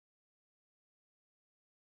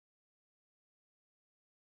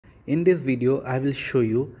In this video, I will show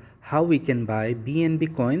you how we can buy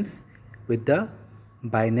BNB coins with the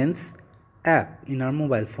Binance app in our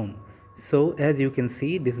mobile phone. So as you can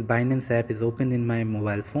see, this Binance app is open in my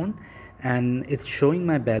mobile phone and it's showing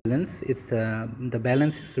my balance. It's the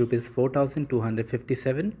balance is rupees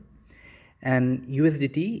 4,257 and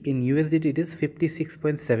USDT, in USDT it is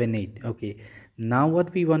 56.78. okay, now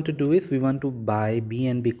what we want to do is we want to buy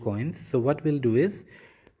BNB coins. So what we'll do is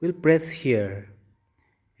we'll press here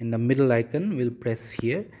in the middle icon, we'll press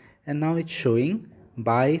here and now it's showing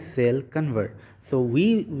buy, sell, convert. So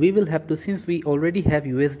we will have to, since we already have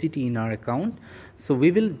USDT in our account, so we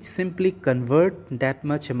will simply convert that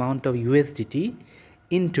much amount of USDT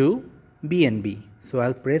into BNB. So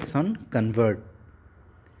I'll press on convert.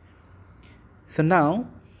 So now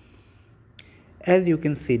as you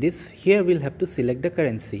can see this, here we'll have to select the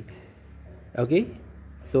currency. Okay,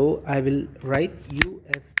 so I will write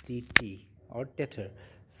USDT or Tether.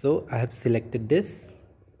 So I have selected this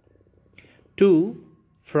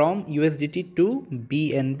from USDT to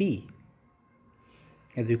BNB,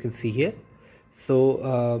 as you can see here. So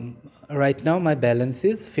right now my balance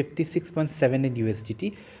is 56.78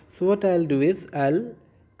 USDT. So what I'll do is I'll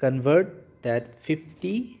convert that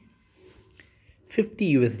 50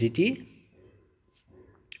 USDT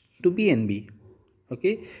to BNB.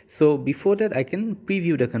 Okay, so before that I can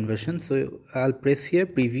preview the conversion. So I'll press here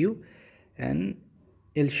preview and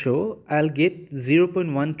it'll show I'll get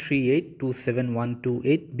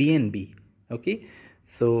 0.138271128 BNB. Okay,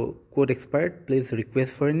 so code expired, please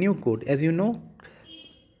request for a new code. As you know,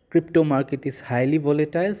 crypto market is highly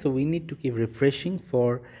volatile, so we need to keep refreshing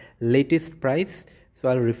for latest price. So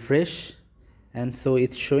I'll refresh and so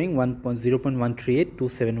it's showing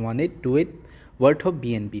 0.138271828 worth of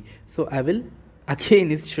BNB. So I will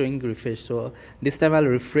again, it's showing refresh, so this time I'll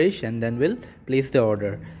refresh and then we'll place the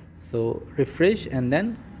order. So refresh and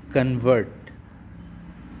then convert.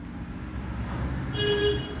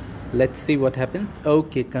 Let's see what happens.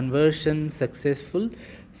 Okay, conversion successful.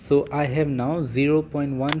 So I have now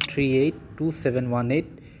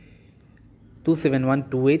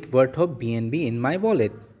 0.13827182718 worth of BNB in my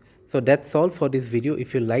wallet. So that's all for this video.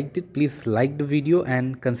 If you liked it, please like the video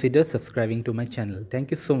and consider subscribing to my channel.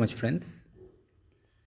 Thank you so much, friends.